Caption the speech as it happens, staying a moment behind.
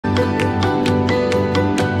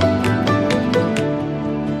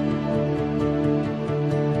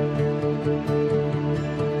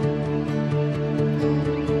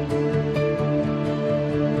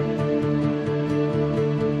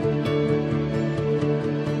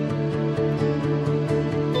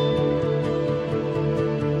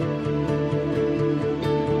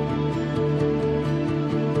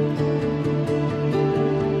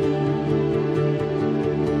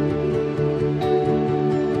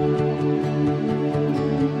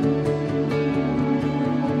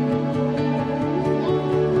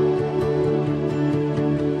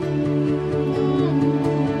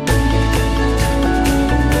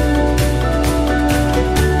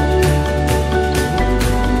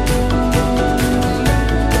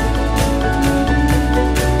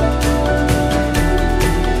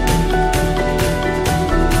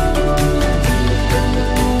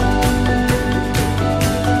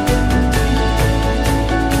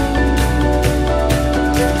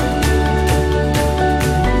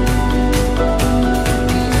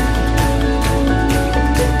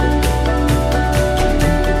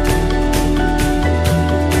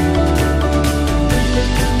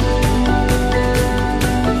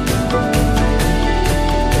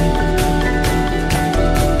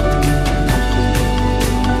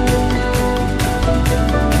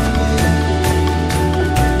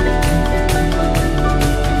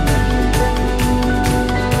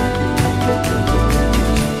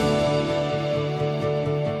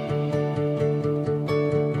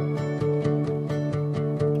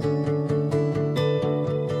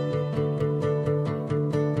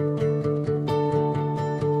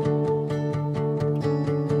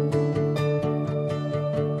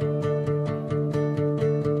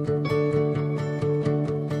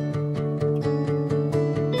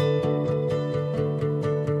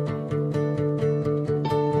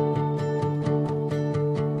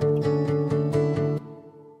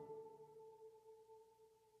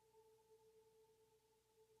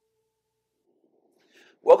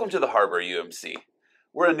Welcome to the Harbor UMC.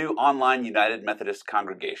 We're a new online United Methodist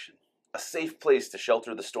congregation, a safe place to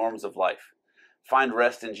shelter the storms of life, find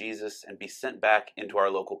rest in Jesus, and be sent back into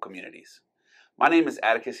our local communities. My name is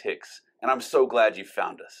Atticus Hicks, and I'm so glad you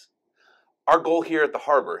found us. Our goal here at the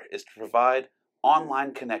Harbor is to provide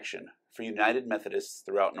online connection for United Methodists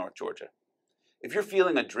throughout North Georgia. If you're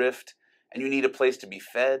feeling adrift and you need a place to be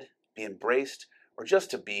fed, be embraced, or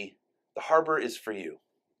just to be, the Harbor is for you.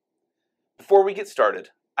 Before we get started,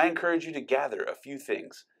 I encourage you to gather a few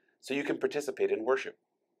things so you can participate in worship.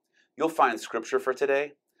 You'll find scripture for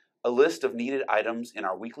today, a list of needed items in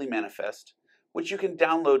our weekly manifest, which you can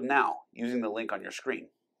download now using the link on your screen.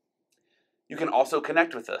 You can also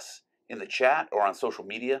connect with us in the chat or on social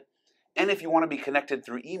media, and if you want to be connected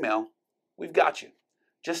through email, we've got you.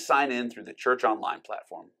 Just sign in through the Church Online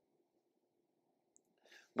platform.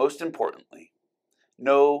 Most importantly,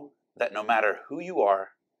 know that no matter who you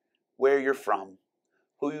are, where you're from,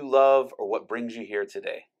 who you love, or what brings you here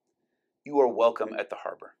today, you are welcome at the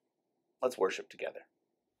Harbor. Let's worship together.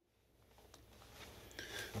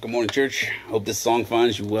 Good morning, church. I hope this song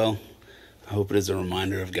finds you well. I hope it is a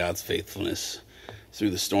reminder of God's faithfulness through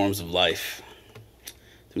the storms of life,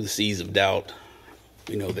 through the seas of doubt.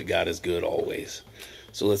 We know that God is good always.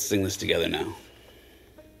 So let's sing this together now.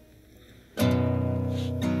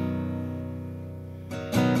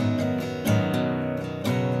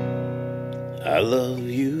 I love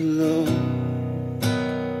you, Lord,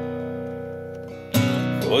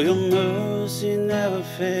 for your mercy never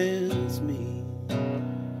fails me.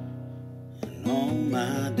 In all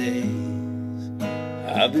my days,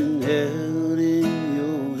 I've been held in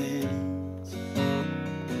your hands.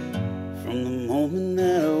 From the moment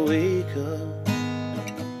that I wake up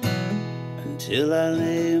until I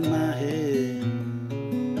lay my head,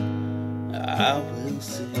 I will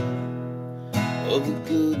sing of the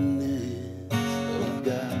goodness of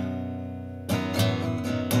God.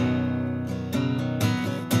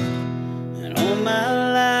 And all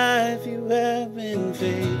my life you have been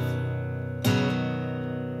faithful,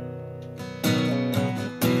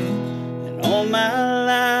 and all my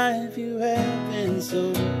life you have been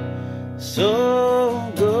so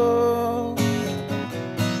good.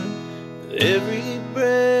 With every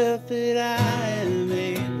breath that I am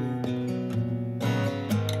able,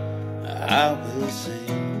 I will sing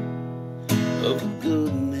of the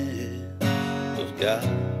goodness of God.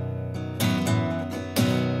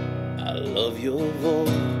 I love your voice.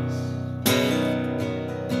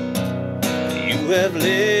 You have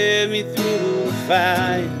led me through the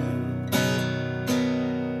fire,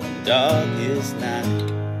 darkest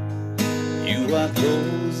night. You are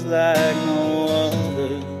close like no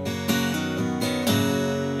other.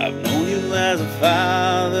 I've known you as a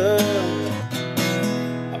father,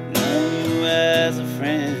 I've known you as a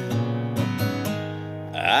friend.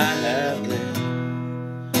 I have lived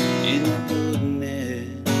in the goodness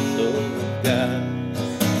of God.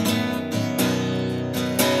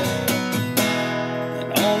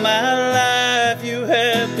 And all my life you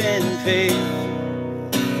have been faithful,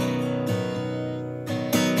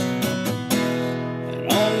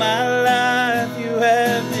 and all my life you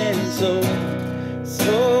have been so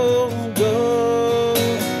good.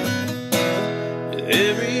 With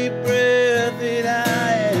every breath that I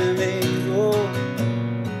am able,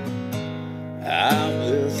 I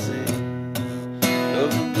will sing of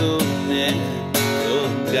the goodness of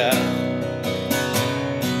God.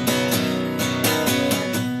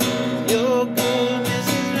 Your goodness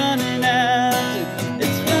is running after,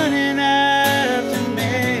 it's running after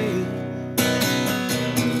me.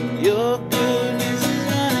 Your goodness is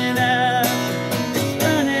running after, it's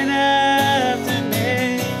running after me.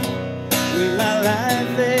 With my life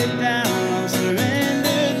laid down, I'm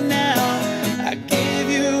surrendered now. I give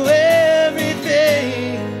you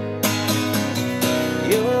everything.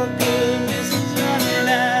 Your goodness is running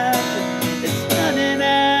after, it's running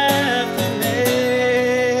after me.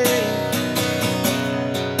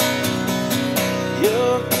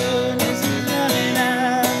 Your goodness is running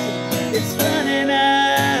after, it's running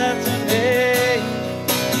after me.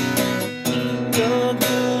 Your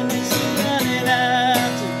goodness is running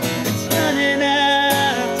after, it's running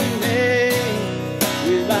after me.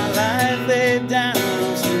 With my life laid down,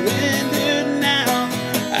 I'm surrendered now.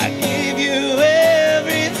 I give you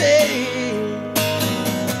everything.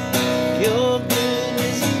 Your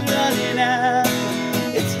goodness is running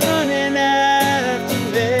after, it's running after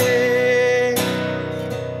me.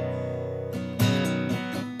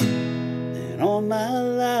 And all my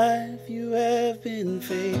life you have been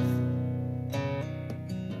faithful,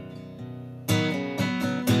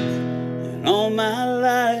 and all my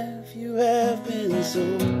life you have been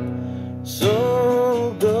so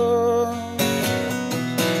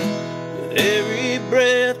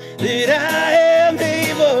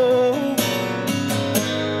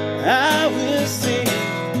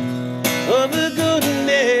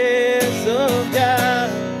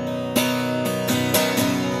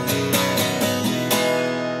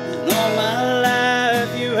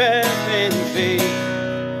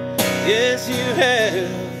Yes, you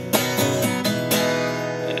have.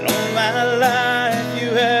 And all my life you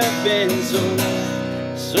have been so,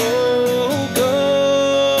 so good.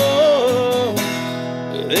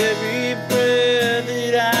 With every breath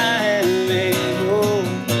that I am able,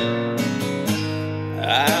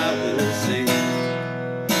 I will sing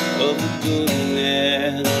of the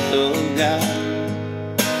goodness of God.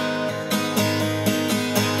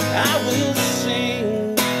 I will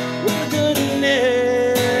sing of the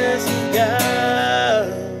goodness of God.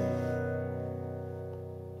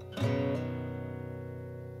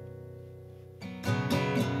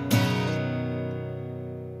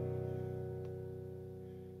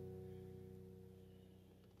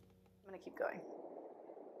 I'm going to keep going.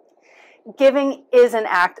 Giving is an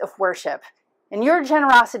act of worship, and your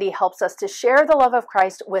generosity helps us to share the love of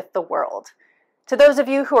Christ with the world. To those of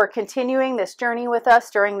you who are continuing this journey with us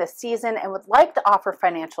during this season and would like to offer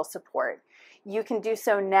financial support, you can do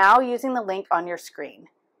so now using the link on your screen.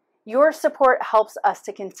 Your support helps us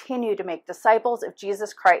to continue to make disciples of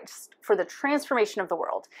Jesus Christ for the transformation of the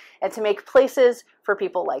world and to make places for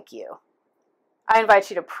people like you. I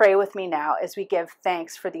invite you to pray with me now as we give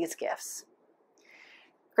thanks for these gifts.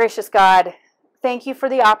 Gracious God, thank you for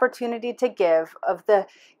the opportunity to give of the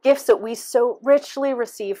gifts that we so richly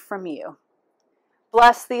receive from you.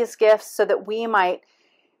 Bless these gifts so that we might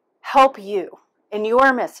help you in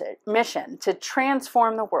your mission to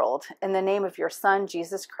transform the world. In the name of your Son,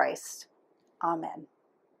 Jesus Christ. Amen.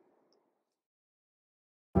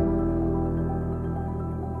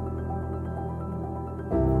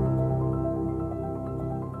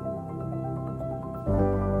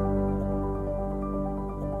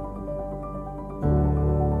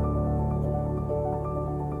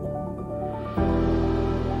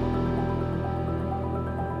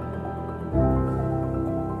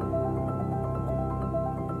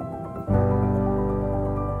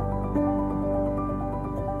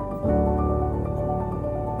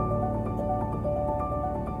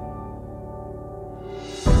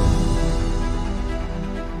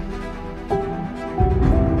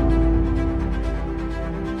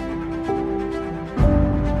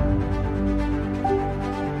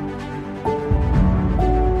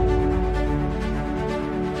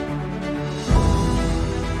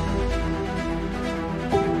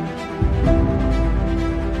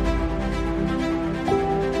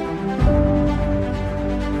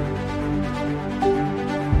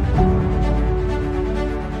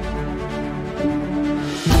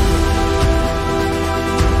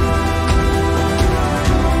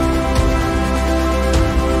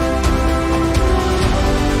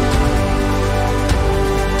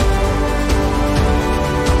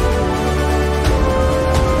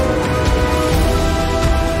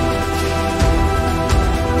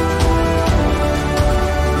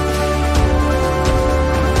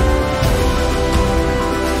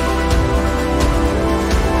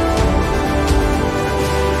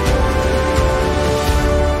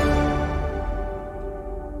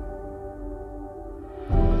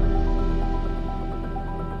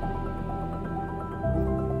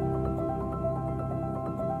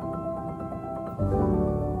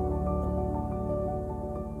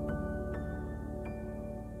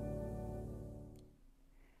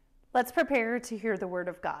 Let's prepare to hear the word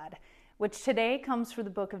of God, which today comes from the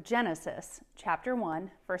book of Genesis, chapter 1,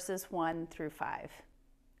 verses 1 through 5.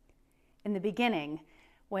 In the beginning,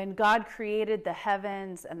 when God created the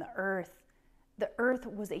heavens and the earth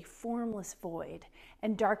was a formless void,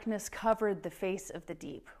 and darkness covered the face of the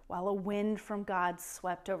deep, while a wind from God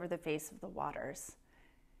swept over the face of the waters.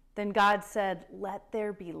 Then God said, "Let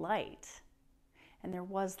there be light." And there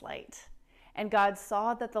was light. And God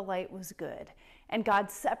saw that the light was good. And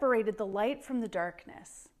God separated the light from the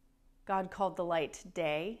darkness. God called the light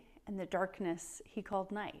day, and the darkness he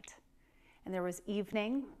called night. And there was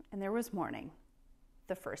evening, and there was morning,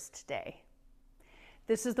 the first day.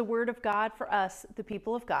 This is the word of God for us, the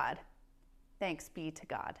people of God. Thanks be to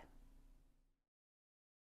God.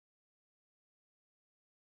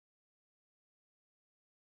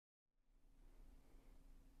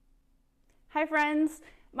 Hi, friends.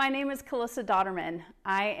 My name is Calissa Dotterman.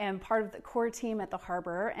 I am part of the core team at the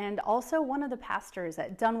Harbor and also one of the pastors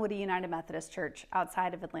at Dunwoody United Methodist Church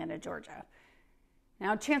outside of Atlanta, Georgia.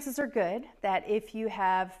 Now, chances are good that if you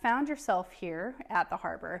have found yourself here at the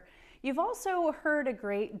Harbor, you've also heard a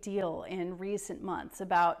great deal in recent months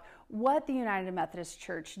about what the United Methodist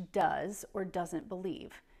Church does or doesn't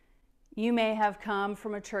believe. You may have come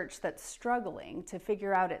from a church that's struggling to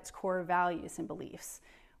figure out its core values and beliefs.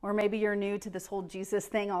 Or maybe you're new to this whole Jesus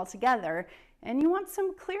thing altogether and you want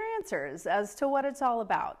some clear answers as to what it's all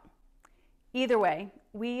about. Either way,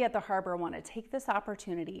 we at the Harbor want to take this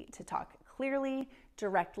opportunity to talk clearly,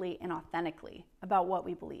 directly, and authentically about what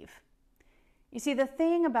we believe. You see, the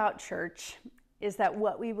thing about church is that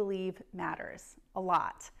what we believe matters a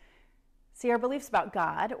lot. See, our beliefs about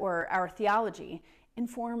God, or our theology,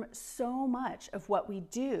 inform so much of what we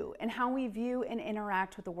do and how we view and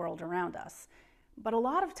interact with the world around us. But a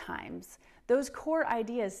lot of times, those core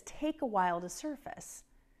ideas take a while to surface.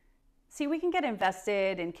 See, we can get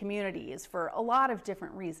invested in communities for a lot of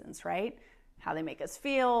different reasons, right? How they make us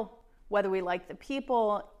feel, whether we like the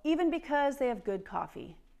people, even because they have good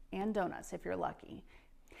coffee and donuts if you're lucky.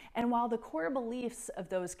 And while the core beliefs of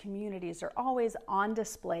those communities are always on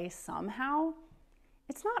display somehow,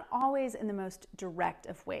 it's not always in the most direct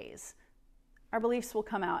of ways. Our beliefs will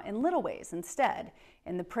come out in little ways instead,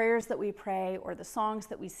 in the prayers that we pray or the songs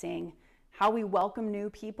that we sing, how we welcome new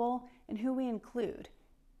people, and who we include.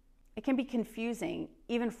 It can be confusing,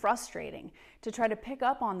 even frustrating, to try to pick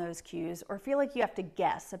up on those cues or feel like you have to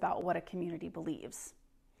guess about what a community believes.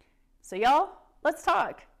 So y'all, let's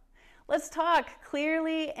talk. Let's talk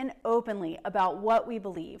clearly and openly about what we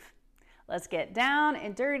believe. Let's get down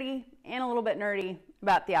and dirty and a little bit nerdy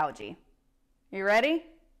about theology. You ready?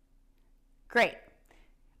 Great.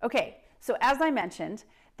 Okay, so as I mentioned,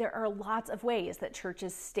 there are lots of ways that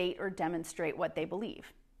churches state or demonstrate what they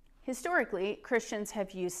believe. Historically, Christians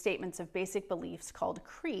have used statements of basic beliefs called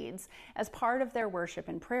creeds as part of their worship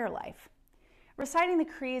and prayer life. Reciting the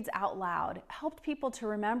creeds out loud helped people to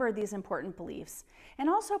remember these important beliefs and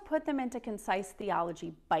also put them into concise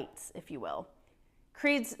theology bites, if you will.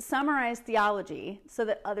 Creeds summarized theology so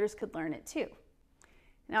that others could learn it too.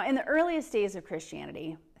 Now, in the earliest days of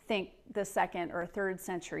Christianity, think the 2nd or 3rd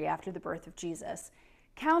century after the birth of Jesus,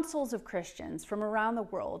 councils of Christians from around the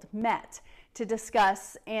world met to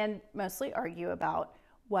discuss and mostly argue about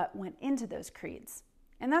what went into those creeds.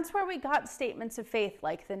 And that's where we got statements of faith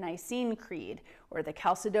like the Nicene Creed or the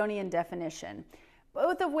Chalcedonian definition,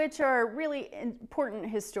 both of which are really important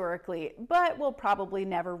historically, but will probably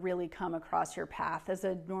never really come across your path as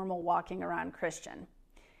a normal walking around Christian.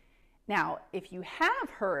 Now, if you have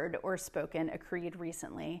heard or spoken a creed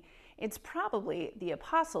recently, it's probably the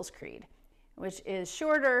Apostles' Creed, which is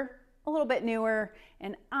shorter, a little bit newer,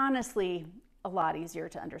 and honestly, a lot easier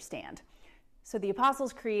to understand. So the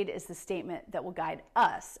Apostles' Creed is the statement that will guide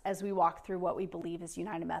us as we walk through what we believe as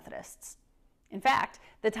United Methodists. In fact,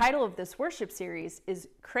 the title of this worship series is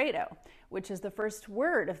Credo, which is the first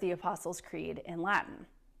word of the Apostles' Creed in Latin.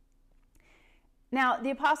 Now,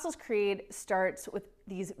 the Apostles' Creed starts with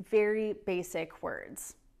these very basic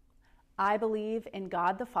words. I believe in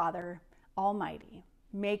God the Father, Almighty,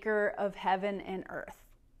 maker of heaven and earth.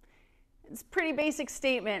 It's a pretty basic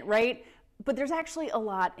statement, right? But there's actually a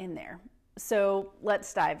lot in there. So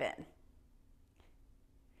let's dive in.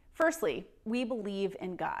 Firstly, we believe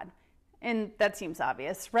in God. And that seems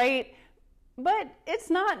obvious, right? But it's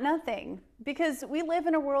not nothing, because we live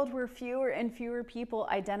in a world where fewer and fewer people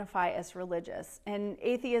identify as religious, and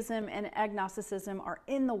atheism and agnosticism are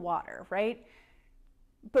in the water, right?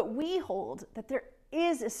 But we hold that there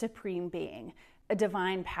is a supreme being, a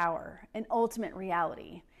divine power, an ultimate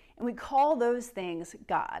reality, and we call those things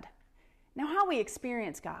God. Now, how we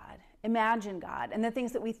experience God, imagine God, and the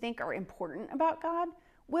things that we think are important about God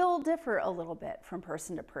will differ a little bit from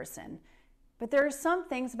person to person. But there are some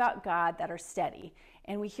things about God that are steady,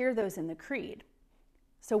 and we hear those in the Creed.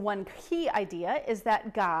 So one key idea is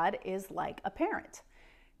that God is like a parent.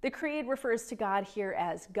 The Creed refers to God here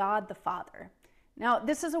as God the Father. Now,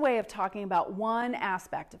 this is a way of talking about one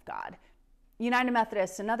aspect of God. United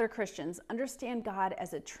Methodists and other Christians understand God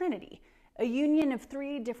as a Trinity, a union of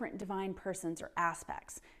 3 different divine persons or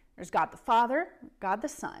aspects. There's God the Father, God the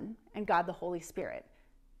Son, and God the Holy Spirit.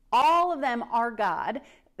 All of them are God.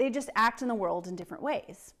 They just act in the world in different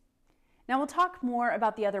ways. Now, we'll talk more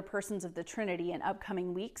about the other persons of the Trinity in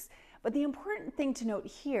upcoming weeks, but the important thing to note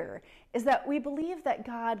here is that we believe that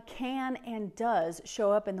God can and does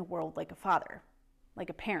show up in the world like a father, like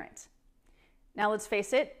a parent. Now, let's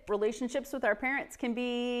face it, relationships with our parents can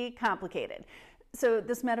be complicated. So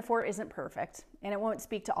this metaphor isn't perfect, and it won't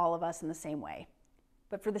speak to all of us in the same way.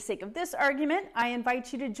 But for the sake of this argument, I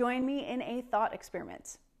invite you to join me in a thought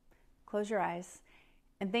experiment. Close your eyes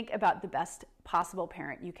and think about the best possible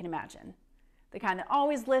parent you can imagine. The kind that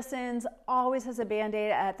always listens, always has a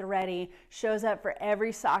Band-Aid at the ready, shows up for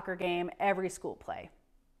every soccer game, every school play.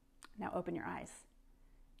 Now open your eyes.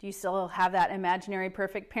 Do you still have that imaginary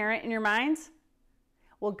perfect parent in your mind?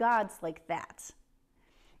 Well, God's like that.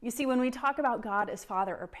 You see, when we talk about God as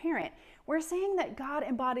father or parent, we're saying that God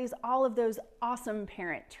embodies all of those awesome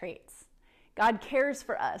parent traits. God cares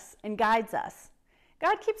for us and guides us.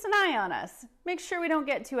 God keeps an eye on us, makes sure we don't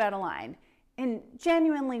get too out of line, and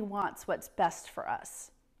genuinely wants what's best for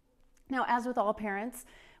us. Now, as with all parents,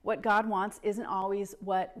 what God wants isn't always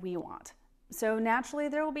what we want. So naturally,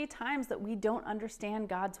 there will be times that we don't understand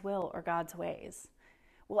God's will or God's ways.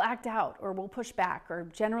 We'll act out, or we'll push back, or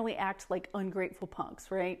generally act like ungrateful punks,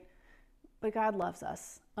 right? But God loves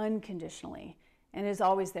us unconditionally and is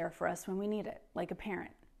always there for us when we need it, like a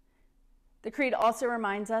parent. The Creed also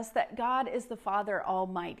reminds us that God is the Father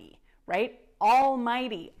Almighty, right?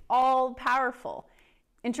 Almighty, all-powerful.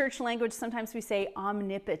 In church language, sometimes we say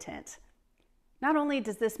omnipotent. Not only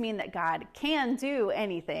does this mean that God can do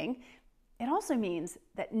anything, it also means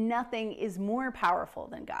that nothing is more powerful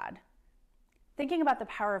than God. Thinking about the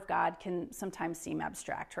power of God can sometimes seem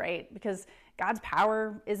abstract, right? Because God's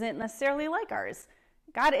power isn't necessarily like ours.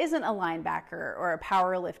 God isn't a linebacker or a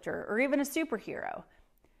power lifter or even a superhero.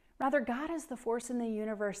 Rather, God is the force in the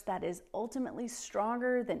universe that is ultimately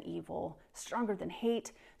stronger than evil, stronger than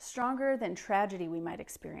hate, stronger than tragedy we might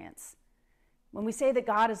experience. When we say that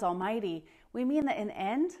God is almighty, we mean that in the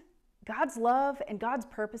end, God's love and God's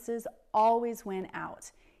purposes always win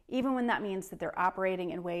out, even when that means that they're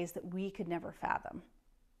operating in ways that we could never fathom.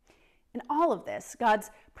 In all of this,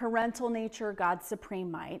 God's parental nature, God's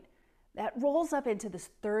supreme might, that rolls up into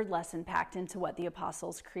this third lesson packed into what the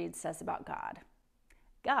Apostles' Creed says about God.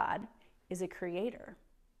 God is a creator.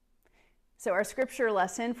 So our scripture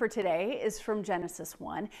lesson for today is from Genesis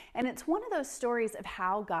 1, and it's one of those stories of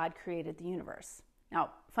how God created the universe.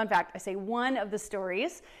 Now, fun fact, I say one of the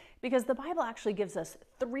stories because the Bible actually gives us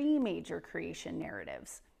three major creation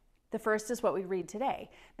narratives. The first is what we read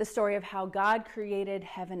today, the story of how God created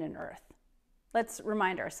heaven and earth. Let's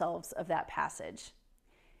remind ourselves of that passage.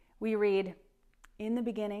 We read, "In the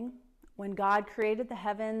beginning, when God created the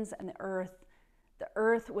heavens and the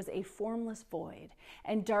earth was a formless void,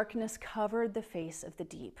 and darkness covered the face of the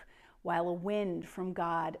deep, while a wind from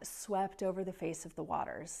God swept over the face of the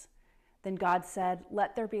waters. Then God said,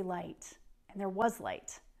 'Let there be light,' and there was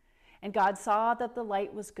light. And God saw that the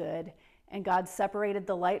light was good, and God separated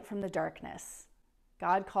the light from the darkness.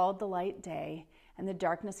 God called the light day, and the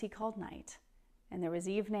darkness he called night. And there was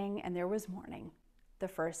evening, and there was morning, the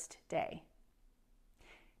first day."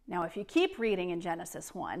 Now, if you keep reading in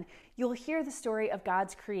Genesis 1, you'll hear the story of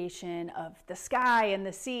God's creation of the sky and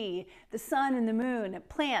the sea, the sun and the moon,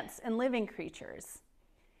 plants and living creatures.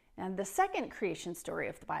 And the second creation story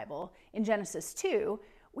of the Bible, in Genesis 2,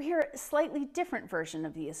 we hear a slightly different version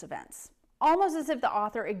of these events, almost as if the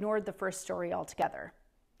author ignored the first story altogether.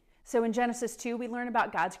 So in Genesis 2, we learn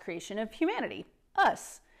about God's creation of humanity,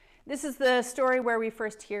 us. This is the story where we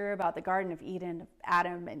first hear about the Garden of Eden,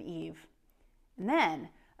 Adam and Eve. And then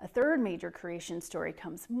a third major creation story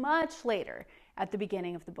comes much later at the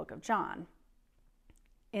beginning of the book of John.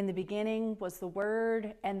 "In the beginning was the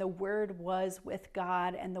Word, and the Word was with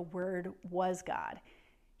God, and the Word was God.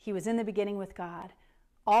 He was in the beginning with God.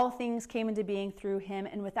 All things came into being through him,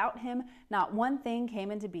 and without him not one thing came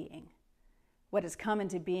into being. What has come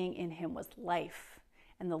into being in him was life,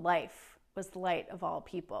 and the life was the light of all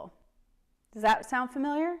people." Does that sound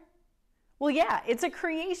familiar? Well, yeah, it's a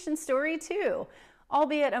creation story too,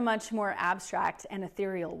 albeit a much more abstract and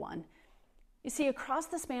ethereal one. You see, across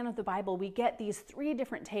the span of the Bible, we get these three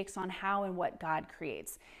different takes on how and what God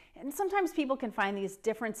creates. And sometimes people can find these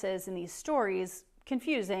differences in these stories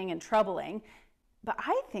confusing and troubling. But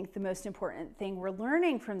I think the most important thing we're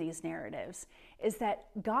learning from these narratives is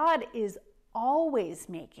that God is always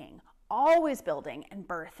making, always building and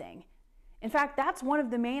birthing. In fact, that's one of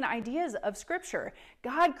the main ideas of Scripture.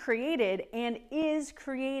 God created and is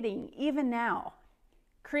creating even now.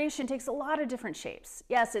 Creation takes a lot of different shapes.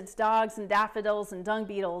 Yes, it's dogs and daffodils and dung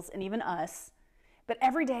beetles and even us. But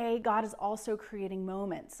every day, God is also creating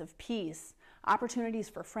moments of peace, opportunities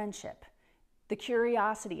for friendship, the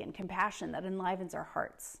curiosity and compassion that enlivens our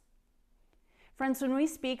hearts. Friends, when we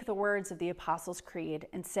speak the words of the Apostles' Creed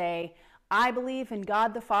and say, "I believe in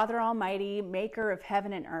God the Father Almighty, maker of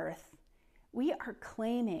heaven and earth," we are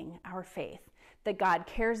claiming our faith that God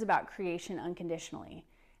cares about creation unconditionally,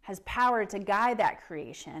 has power to guide that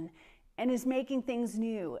creation, and is making things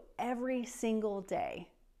new every single day.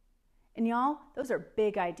 And y'all, those are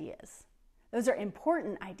big ideas. Those are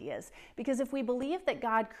important ideas, because if we believe that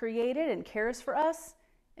God created and cares for us,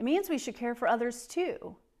 it means we should care for others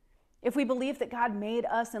too. If we believe that God made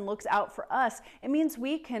us and looks out for us, it means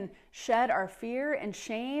we can shed our fear and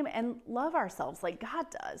shame and love ourselves like God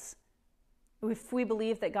does. If we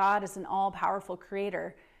believe that God is an all-powerful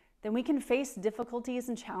creator, then we can face difficulties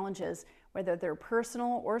and challenges, whether they're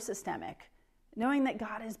personal or systemic, knowing that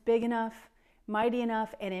God is big enough, mighty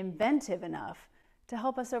enough, and inventive enough to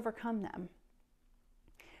help us overcome them.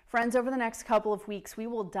 Friends, over the next couple of weeks, we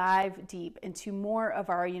will dive deep into more of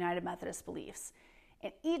our United Methodist beliefs.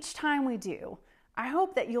 And each time we do, I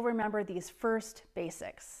hope that you'll remember these first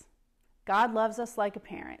basics. God loves us like a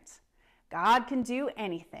parent. God can do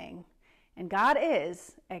anything. And God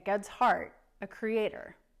is, at God's heart, a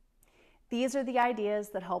creator. These are the ideas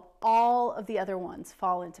that help all of the other ones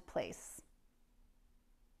fall into place.